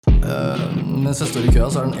Mens jeg står i køa,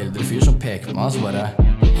 så er det en eldre fyr som peker på meg, så bare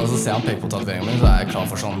og så ser han peke på tatoveringen min, så er jeg klar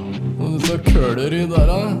for sånn du tar køler i der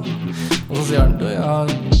da. Og så sier han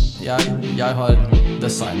jeg har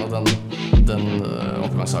designet den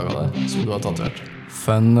oppgangssaga der som du har tatovert.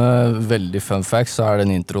 Veldig fun fact, så er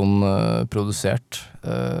den introen produsert,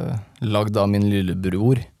 lagd av min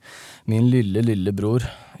lillebror. Min lillebror.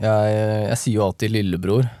 Jeg sier jo alltid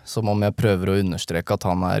lillebror, som om jeg prøver å understreke at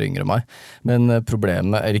han er yngre enn meg. Men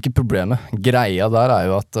problemet, eller ikke problemet, greia der er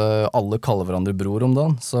jo at alle kaller hverandre bror om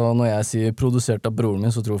dagen. Så når jeg sier produsert av broren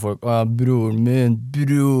min, så tror folk, broren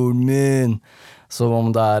min. Som om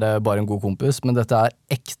det er bare en god kompis. Men dette er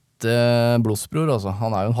ekte blodsbror, altså.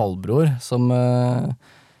 Han er jo en halvbror som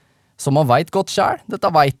han vet godt selv. Dette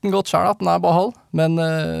vet han godt selv at han er bare halv. Men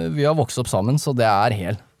vi har vokst opp sammen, så det er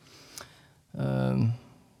hel.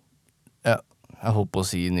 Jeg holdt på å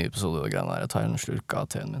si i nye episoder og greiene der. Jeg tar en slurk av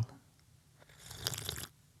teen min.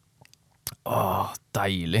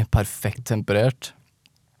 Deilig. Perfekt temperert.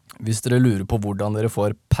 Hvis dere lurer på hvordan dere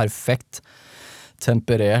får perfekt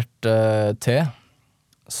temperert te,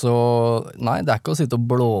 så nei, det er ikke å sitte og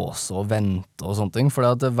blåse og vente og sånne ting, for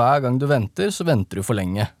hver gang du venter, så venter du for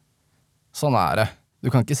lenge. Sånn er det. Du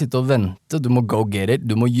kan ikke sitte og vente, du må go get it,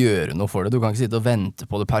 du må gjøre noe for det. Du kan ikke sitte og vente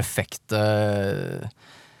på det perfekte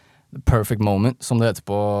perfect moment, som det heter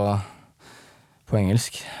på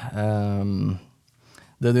engelsk.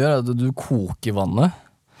 Det du gjør er at du koker vannet,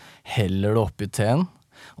 heller det opp i teen,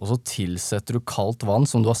 og så tilsetter du kaldt vann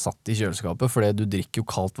som du har satt i kjøleskapet, fordi du drikker jo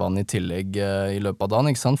kaldt vann i tillegg i løpet av dagen,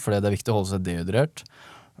 ikke sant? Fordi det er viktig å holde seg dehydrert.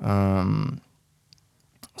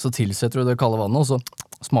 Så tilsetter du det kalde vannet, og så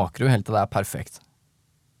smaker du helt til det er perfekt.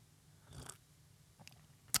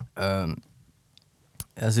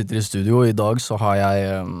 Jeg sitter i studio, i dag så har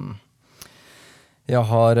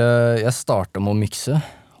jeg startet med å mikse,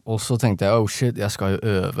 og så tenkte jeg, shit, jeg skal jo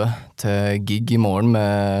øve til gig i morgen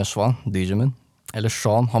med Svan, DJ min. Eller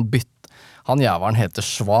Sean, han jæveren heter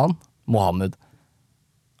Svan Mohammed.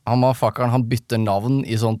 Han bytter navn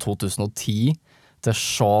i sånn 2010 til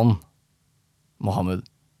Sean Mohammed.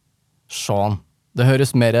 Sean. Det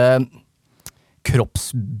høres mer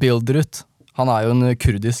kroppsbilder ut. Han er jo en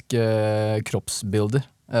kurdisk kroppsbilder,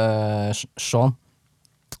 Sean.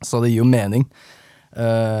 Så det gir jo mening.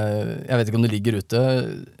 Jeg vet ikke om det ligger ute.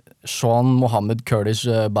 Sean Mohammed Kurdish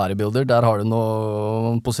bodybuilder, der har du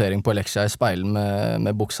noe posering på Alexia i speilen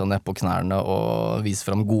med buksa ned på knærne og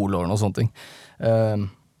viser frem godlårene og sånne ting.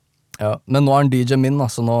 Ja. Men nå er han DJ min,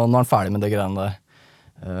 så nå er han ferdig med det greiene der.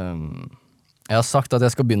 Jeg har sagt at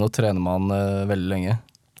jeg skal begynne å trene med han veldig lenge.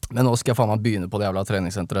 Men nå skal jeg faen meg begynne på det jævla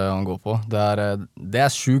treningssenteret han går på. Det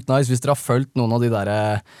er sjukt nice. Hvis dere har fulgt noen av de der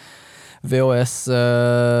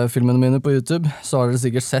VHS-filmene mine på YouTube, så har dere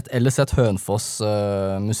sikkert sett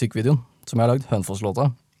Hønefoss-musikkvideoen som jeg har lagd, Hønefoss-låta.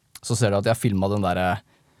 Så ser dere at jeg filmet den der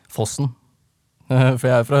fossen, for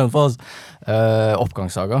jeg er fra Hønefoss.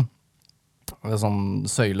 Oppgangssaga. Det er sånn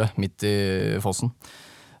søyle midt i fossen.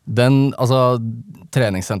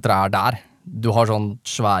 Treningssenteret er der. Du har sånn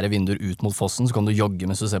svære vinduer ut mot fossen, så kan du jogge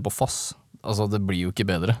mens du ser på foss. Det blir jo ikke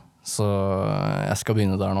bedre. Så jeg skal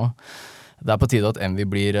begynne der nå. Det er på tide at Envy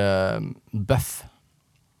blir buff.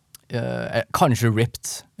 Kanskje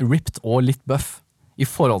ripped og litt buff. I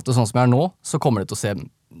forhold til sånn som jeg er nå, så kommer det til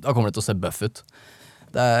å se buff ut.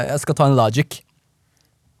 Jeg skal ta en logic.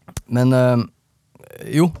 Men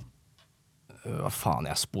jo. Hva faen,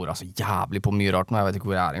 jeg sporer så jævlig på mye rart nå. Jeg vet ikke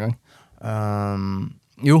hvor jeg er engang.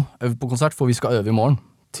 Jo, øve på konsert, for vi skal øve i morgen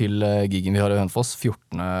til gigen vi har i Hønefoss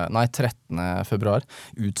 13. februar.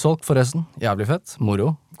 Utsolgt forresten, jævlig fett,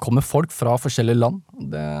 moro. Kommer folk fra forskjellige land.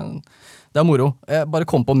 Det er moro. Jeg bare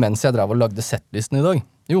kom på mens jeg drev og lagde setlisten i dag.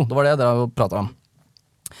 Jo, det var det jeg drev og pratet om.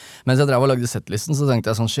 Mens jeg drev og lagde setlisten, så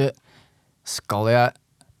tenkte jeg sånn, skal jeg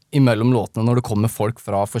imellom låtene, når det kommer folk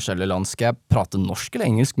fra forskjellige land, skal jeg prate norsk eller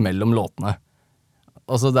engelsk mellom låtene?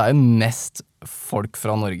 Det er jo mest folk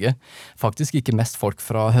fra Norge. Faktisk ikke mest folk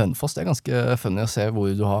fra Hønefoss. Det er ganske funny å se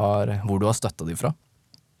hvor du har støttet de fra.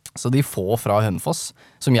 Så de få fra Hønefoss,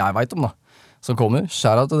 som jeg vet om da, som kommer,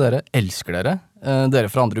 shout out til dere, elsker dere.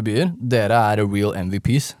 Dere fra andre byer, dere er real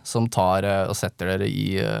MVPs, som tar og setter dere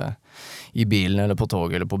i bilen, eller på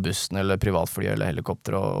toget, eller på bussen, eller privatfly, eller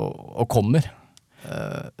helikopter, og kommer.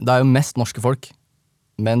 Det er jo mest norske folk,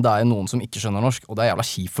 men det er jo noen som ikke skjønner norsk, og det er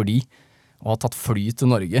jævla kjipt for de å ha tatt fly til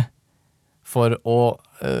Norge for å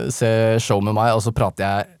se show med meg, og så prater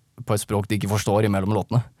jeg på et språk de ikke forstår imellom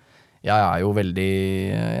låtene. Jeg er jo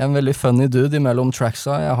en veldig funny dude imellom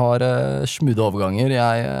tracksa. Jeg har smoothie overganger,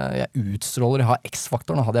 jeg utstråler, jeg har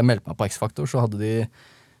X-faktoren. Hadde jeg meldt meg på X-faktor, så hadde de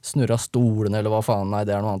snurret stolene, eller hva faen, nei,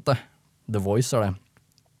 det er noe annet det. The Voice er det.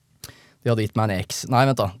 De hadde gitt meg en X. Nei,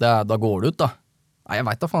 vent da går det ut da. Nei, jeg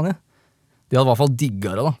vet da faen jeg. De hadde I hvert fall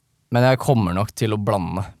digget det da. Men jeg kommer nok til å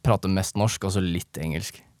blande, prate mest norsk og så litt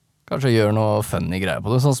engelsk. Kanskje gjøre noe funny greier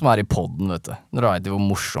på det, sånn som I podden, vet du. Dere vet jo hvor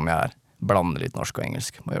morsom jeg blande litt norsk og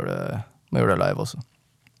engelsk. Må gjøre det live også.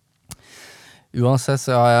 Uansett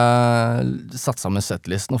så har jeg satt sammen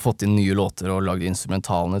setlisten og fått inn nye låter og lagd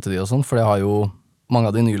instrumentalene til de og sånn, for det har jo, mange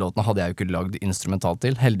av de nye låtene hadde jeg jo ikke lagd instrumental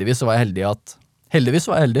til. Heldigvis var jeg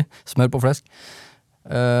heldig, smør på flesk.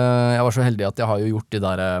 Jeg var så heldig at jeg har jo gjort de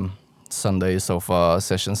der Sunday Sofa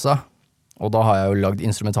Sessions da, og da har jeg jo lagd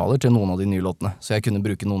instrumentaler til noen av de nye låtene, så jeg kunne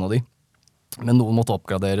bruke noen av de. Men noen måtte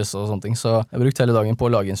oppgraderes og sånne ting, så jeg brukte hele dagen på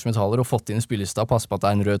å lage instrumentaler og fått inn I spillelista, passe på at det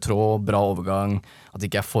en rød tråd, bra overgang, at det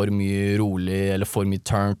ikke for mye rolig eller for mye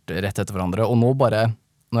turnt rett etter hverandre. Og nå bare,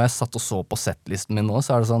 når jeg satt og så på setlisten min nå,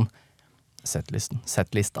 så det sånn,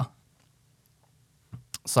 setlista.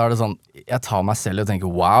 Så det sånn, jeg tar meg selv og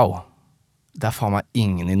tenker, wow, det faen meg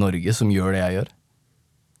ingen I Norge som gjør det jeg gjør.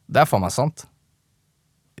 Det faen meg sant.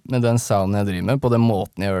 Med den sounden jeg driver med, på den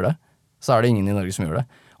måten jeg gjør det, så det ingen I Norge som gjør det.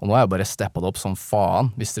 Og nå har jeg bare steppet opp som faen.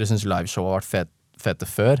 Hvis dere synes liveshow har vært fete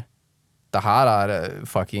før, det her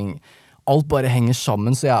fucking... Alt bare henger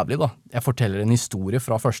sammen så jævlig da. Jeg forteller en historie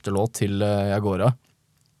fra første låt til jeg går av.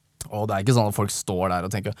 Og det ikke sånn at folk står der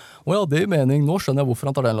og tenker, åja, det gir mening, nå skjønner jeg hvorfor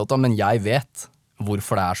han tar den låta, men jeg vet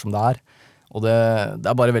hvorfor det som det Og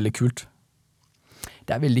det bare veldig kult.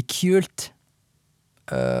 Det veldig kult.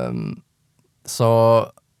 Så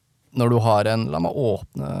når du har la meg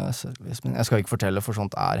åpne jeg skal ikke fortelle for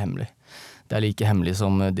sånt hemmelig det like hemmelig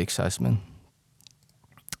som dick size min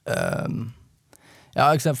ja,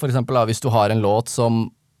 for eksempel da, hvis du har en låt som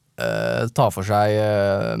tar for seg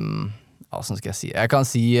ja, sånn skal jeg si jeg kan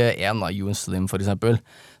si en da, You and Slim for eksempel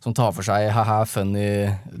som tar for seg haha funny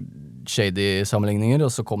shady sammenligninger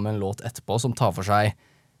og så kommer en låt etterpå som tar for seg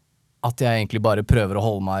at jeg egentlig bare prøver å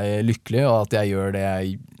holde meg lykkelig og at jeg gjør det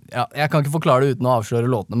jeg kan ikke forklare det uten å avsløre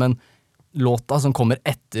låtene, men låta som kommer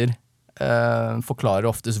etter forklarer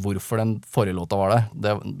oftest hvorfor den forrige låta var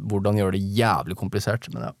der. Hvordan gjør det jævlig komplisert,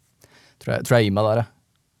 men ja, tror jeg gir meg der.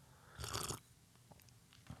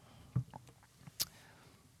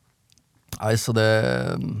 Nei, så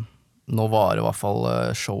nå var det I hvert fall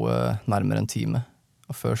showet nærmere en time,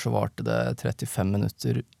 og før så varte det 35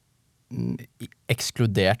 minutter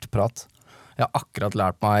ekskludert prat. Jeg har akkurat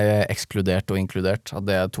lært meg ekskludert og inkludert, at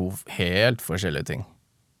det to helt forskjellige ting.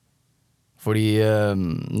 Fordi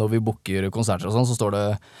når vi booker konserter og sånn, så står det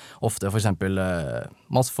ofte for eksempel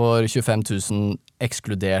masse for 25 000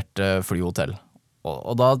 ekskludert flyhotell.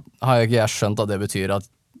 Og da har jeg ikke skjønt at det betyr at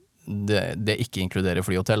det ikke inkluderer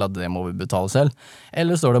flyhotell, at det må vi betale selv.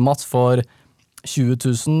 Eller står det masse for 20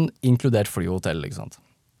 000 inkludert flyhotell, ikke sant?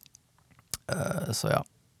 Så ja.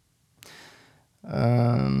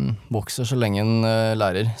 Vokser så lenge en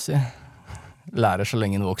lærer, si. Lærer så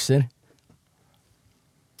lenge en vokser.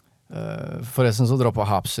 Forresten så droppet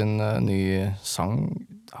Haps sin ny sang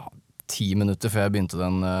 10 minutter før jeg begynte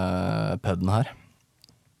den podden her.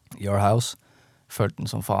 Your House. Følte den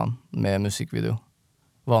som faen, med musikkvideo.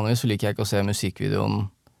 Vanligvis liker jeg ikke å se musikkvideoen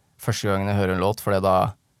første gangen jeg hører en låt, for det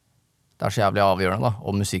så jævlig avgjørende da,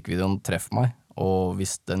 om musikkvideoen treffer meg, og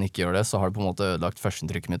hvis den ikke gjør det, så har det på en måte ødelagt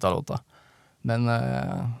førsteinntrykket mitt av låta. Men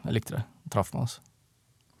jeg likte det. Traff meg, altså.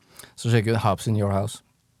 Så sjekk ut Haps in Your House.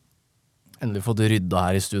 Endelig fått rydda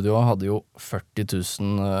her I studio. Hadde jo 40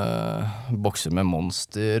 000 bokser med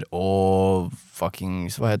Monster og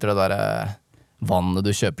fuckings, hva heter det der vannet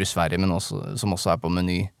du kjøper I Sverige, men også, som også på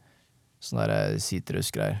meny. Sånne der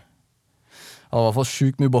citrusgreier. Jeg hadde I hvert fall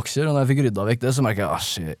sjukt mye bokser, og når jeg fikk rydda vekk det, så merket jeg,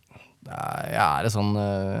 shit, jeg en sånn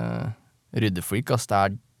ryddefreak, ass.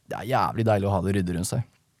 Det jævlig deilig å ha det rydde rundt seg.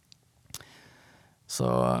 Så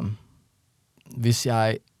hvis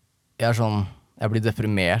jeg sånn, jeg blir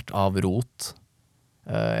deprimert av rot,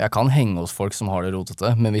 jeg kan henge hos folk som har det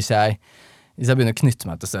rotete, men hvis jeg begynner å knytte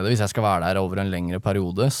meg til stedet, hvis jeg skal være der over en lengre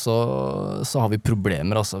periode, så har vi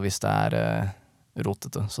problemer altså, hvis det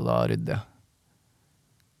rotete, så da rydder jeg.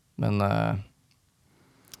 Men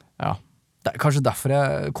ja, det kanskje derfor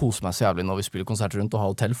jeg koser meg så jævlig når vi spiller konserter rundt og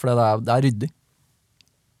har hotell, for det ryddig.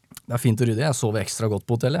 Det fint å rydde. Jeg sover ekstra godt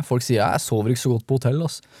på hotellet. Folk sier, jeg sover ikke så godt på hotell,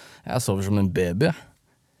 ass. Jeg sover som en baby.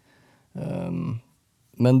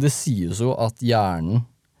 Men det sies jo at hjernen,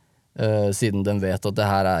 siden den vet at det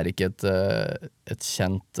her ikke et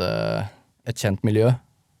kjent miljø,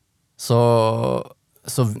 så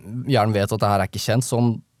hjernen vet at det her ikke kjent, så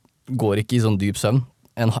den går ikke I sånn dyp søvn.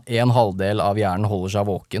 En halvdel av hjernen holder seg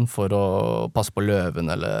våken for å passe på løven,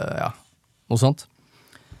 eller ja, noe sånt.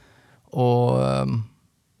 Og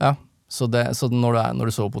ja, så når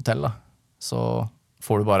du sover på hotell da, så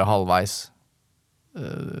får du bare halvveis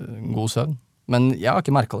god søvn. Men jeg har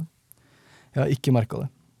ikke merket det. Jeg har ikke merket det.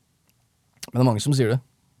 Men det er mange som sier det.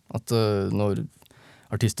 At når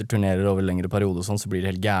artister turnerer over lengre perioder og sånn, så blir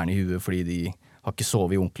de helt gærne i huet fordi de har ikke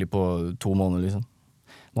sovet ordentlig på 2 måneder, liksom.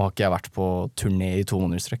 Nå har ikke jeg vært på turné i 2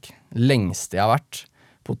 måneder i strekk. Lengste jeg har vært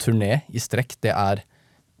på turné i strekk, det er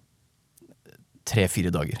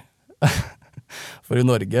 3-4 dager. For i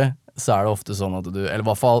Norge så er det ofte sånn at du, eller i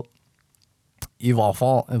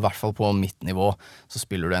hvert fall på mitt nivå, så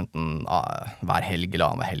spiller du enten hver helg eller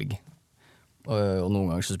annen hver helg. Og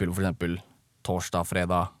noen ganger så spiller du for eksempel torsdag,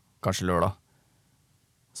 fredag, kanskje lørdag.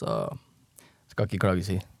 Så skal ikke klage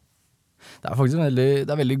si. Det er faktisk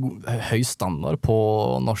veldig høy standard på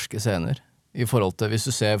norske scener. I forhold til, hvis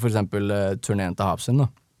du ser for eksempel turneen til Hapsin, da.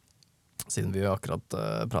 Siden vi akkurat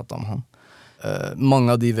pratet om han.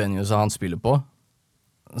 Mange av de venues han spiller på,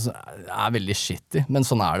 altså, er veldig shitty, men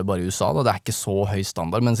sånn er det bare i USA, da. Det er ikke så høy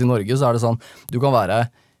standard, mens i Norge så er det sånn, du kan være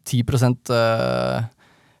 10%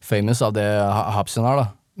 famous av det Hapsin har, da,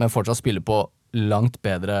 men fortsatt spille på langt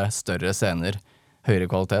bedre, større scener, høyere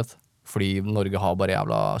kvalitet, fordi Norge har bare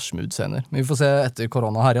jævla smooth scener. Men vi får se etter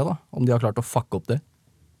korona herja da, om de har klart å fucke opp det.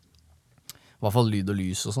 I hvert fall lyd og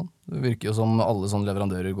lys og sånn. Det virker jo som alle sånne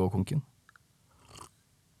leverandører går konken.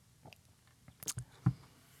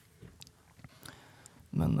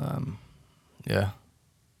 Men, yeah.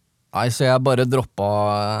 Nei, så jeg bare droppa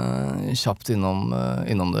kjapt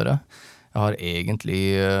innom dere. Jeg har egentlig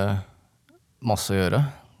masse å gjøre.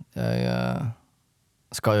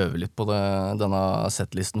 Jeg skal øve litt på denne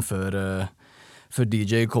setlisten før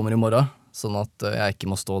DJ kommer i morgen, sånn at jeg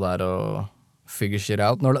ikke må stå der og figure shit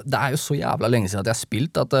out. Det er jo så jævla lenge siden at jeg har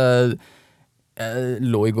spilt, at jeg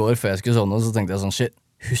lå i går før jeg skulle sovne, og så tenkte jeg sånn, shit,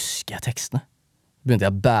 husker jeg tekstene? Begynte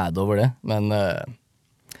jeg å bade over det, men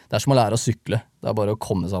det er som å lære å sykle. Det er bare å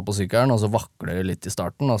komme seg på sykkelen, og så vakler det litt i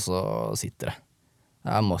starten, og så sitter det.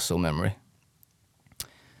 Det er muscle memory.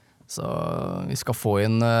 Så vi skal få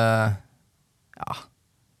inn, ja,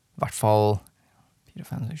 i hvert fall 4,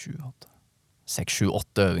 5, 6, 7, 8 6, 7,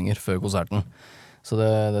 8 øvinger før konserten. Så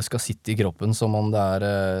det skal sitte i kroppen som om det er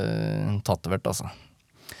tatovert, altså.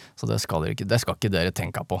 Så det skal ikke dere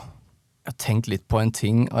tenke på. Jeg har tenkt litt på en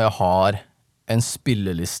ting, og jeg har en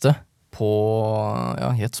spilleliste på,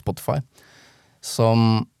 ja, helt Spotify,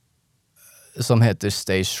 som heter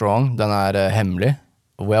Stay Strong. Den er hemmelig,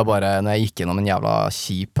 hvor jeg bare, når jeg gikk gjennom en jævla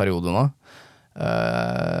kjip periode nå,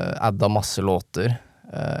 adda masse låter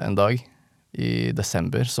en dag i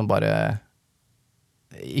desember som bare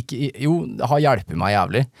det har hjulpet meg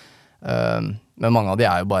jævlig, men mange av de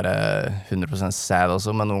er jo bare 100% sad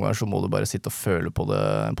også, men noen ganger så må du bare sitte og føle på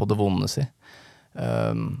det vonde si.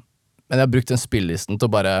 Men jeg har brukt den spillelisten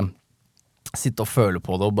til å bare sitte og føle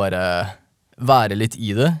på det og bare være litt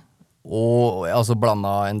i det, og jeg har altså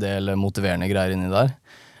blandet en del motiverende greier inni der,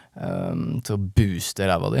 til å booste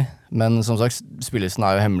ræva di. Men som sagt, spillelisten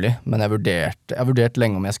er jo hemmelig, men jeg vurderte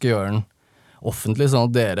lenge om jeg skulle gjøre den offentlig, sånn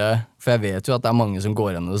at dere, for jeg vet jo at det er mange som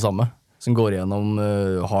går gjennom det samme, som går gjennom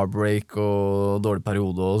heartbreak og dårlig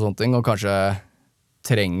periode og sånne ting, og kanskje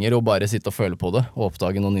trenger å bare sitte og føle på det, og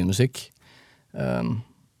oppdage noe ny musikk.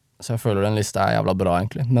 Så jeg føler den lista er jævla bra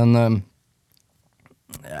egentlig, men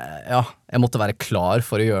ja, jeg måtte være klar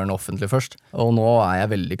for å gjøre den offentlig først, og nå er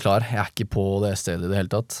jeg veldig klar. Jeg er ikke på det stedet i det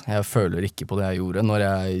hele tatt. Jeg føler ikke på det jeg gjorde når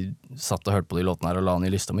jeg satt og hørte på de låtene her og la den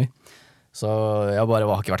i lista mi. Så jeg bare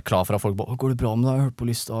har ikke vært klar for at folk bare, går det bra med deg? Jeg har hørt på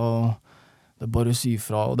lista, og det er bare å si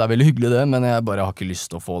fra, og det er veldig hyggelig det, men jeg bare har ikke lyst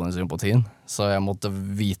til å få den sympatien. Så jeg måtte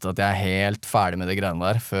vite at jeg er helt ferdig med det greiene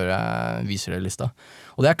der før jeg viser det i lista.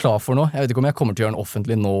 Og det er jeg klar for nå. Jeg vet ikke om jeg kommer til å gjøre den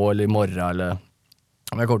offentlig nå eller i morgen, eller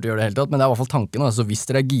om jeg kommer til å gjøre det helt tatt, men det er i hvert fall tanken, så hvis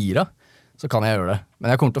dere er gira, så kan jeg gjøre det.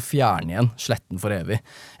 Men jeg kommer til å fjerne igjen sletten for evig,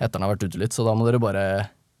 etter den har vært ute litt, så da må dere bare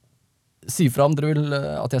si fra om dere vil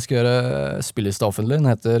at jeg skal gjøre spillelista offentlig.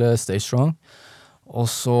 Den heter Stay Strong,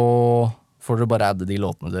 og så får dere bare adde de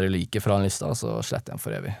låtene dere liker fra en lista, og så sletter jeg den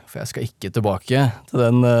for evig. For jeg skal ikke tilbake til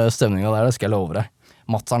den stemningen der, det skal jeg love deg.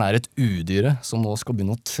 Matteren er et udyre som nå skal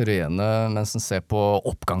begynne å trene mens han ser på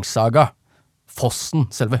Oppgangssaga. Fossen,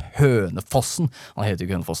 selve Hønefossen. Han heter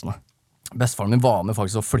ikke Hønefossen. Bestefaren min var med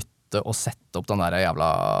faktisk å flytte og sette opp den der jævla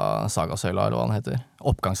sagasøyla, eller hva han heter.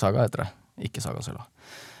 Oppgangssaga heter det, ikke sagasøyla.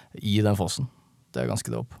 I den fossen. Det er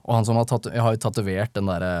ganske dope. Og han som jeg har jo tatovert den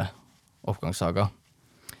der Oppgangssaga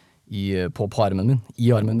på armen min.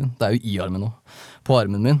 I armen min. Det er jo i armen nå. På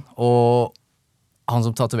armen min. Og han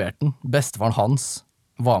som tatoverte den, bestefaren hans,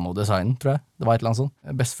 var med å designen, tror jeg. Det var et eller annet sånt.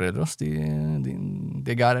 Besteforeldre oss,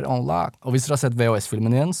 de got it on lock. Og hvis dere har sett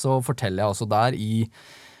VHS-filmen igjen, så forteller jeg også der i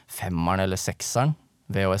 5-eren eller 6-eren,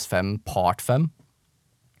 VHS 5, part 5,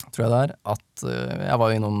 tror jeg det er, at jeg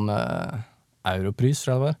var innom Europris,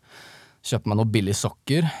 tror jeg det var. Kjøpte meg noen billige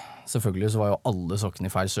sokker. Selvfølgelig så var jo alle sokkene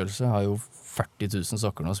i feil størrelse. Jeg har jo 40 000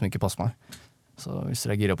 sokker nå som ikke passer meg. Så hvis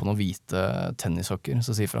dere girer på noen hvite tennissokker,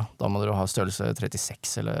 så si fra. Da må dere ha størrelse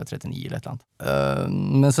 36 eller 39 eller et eller annet.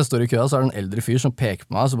 Mens jeg står i køa, så er det en eldre fyr som peker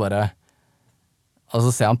på meg, så bare...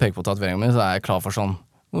 Altså ser han peker på tatoveringen min, så er jeg klar for sånn,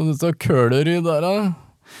 «Du tar køler i der, da?»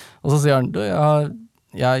 Og så sier han, «Du,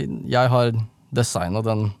 jeg har designet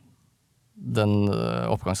den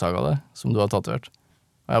oppgangssaga der, som du har tatovert.»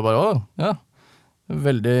 Og jeg bare, ja,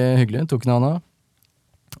 veldig hyggelig, tok den henne.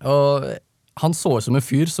 Og han så ut som en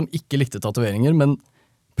fyr som ikke likte tatoveringer, men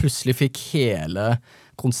plutselig fikk hele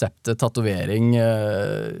konseptet tatovering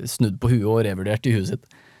snudd på huet og revurdert i huet sitt.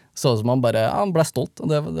 Så ut som han ble stolt, og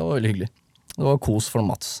det var veldig hyggelig. Det var kos for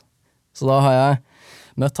Mats. Så da har jeg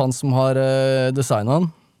møtt han som har designet den.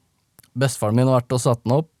 Bestefaren min har vært og satt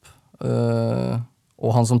den opp,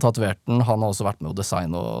 og han som tatoverte den, han har også vært med å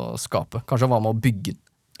designe og skape. Kanskje han var med å bygge den.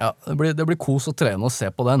 Ja, det blir kos å trene og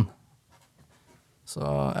se på den. Så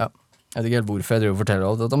ja, jeg vet ikke helt hvorfor jeg driver og forteller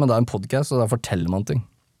alt dette, men det er en podcast, og der forteller man ting.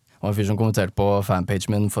 Det var en fyr som kommenterte på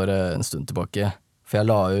fanpagen min for en stund tilbake, for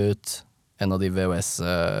jeg la ut en av de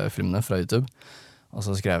VHS-filmene fra YouTube, og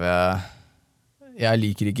så skrev jeg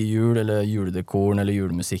liker ikke jul, eller juledekoren, eller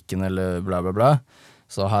julemusikken, eller bla bla bla.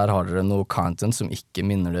 Så her har dere noe content som ikke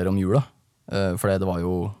minner dere om jula. For det var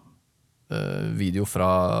jo video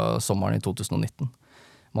fra sommeren i 2019.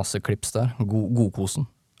 Masse klips der, godkosen.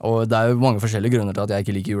 Og det er jo mange forskjellige grunner til at jeg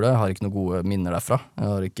ikke liker jula. Jeg har ikke noen gode minner derfra.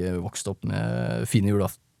 Jeg har ikke vokst opp med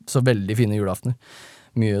så veldig fine julaftener.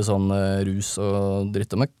 Mye sånn rus og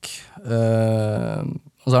dritt og møkk.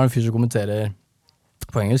 Og så er det en fyr som kommenterer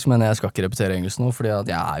på engelsk, men jeg skal ikke repetere engelsk nå, fordi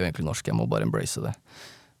jeg er jo egentlig norsk, jeg må bare embrace det.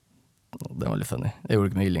 Det var litt funny. Jeg gjorde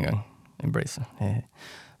ikke med ille engang. Embrace.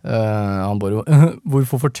 Han bare,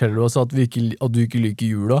 hvorfor forteller du oss at du ikke liker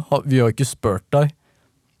jula? Vi har ikke spurt deg.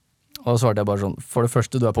 Og så svarte jeg bare sånn, for det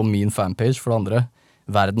første, du er på min fanpage, for det andre,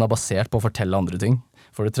 verden er basert på å fortelle andre ting.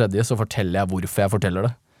 For det tredje, så forteller jeg hvorfor jeg forteller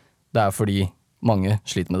det. Det er fordi mange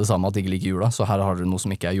sliter med det samme, at de ikke liker jula, så her har dere noe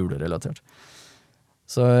som ikke er julerelatert.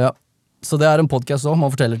 Så ja. Så det er en podcast også,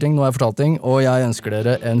 man forteller ting, nå har jeg fortalt ting, og jeg ønsker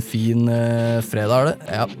dere en fin fredag, er det?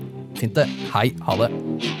 Ja, fint det. Hei, ha det.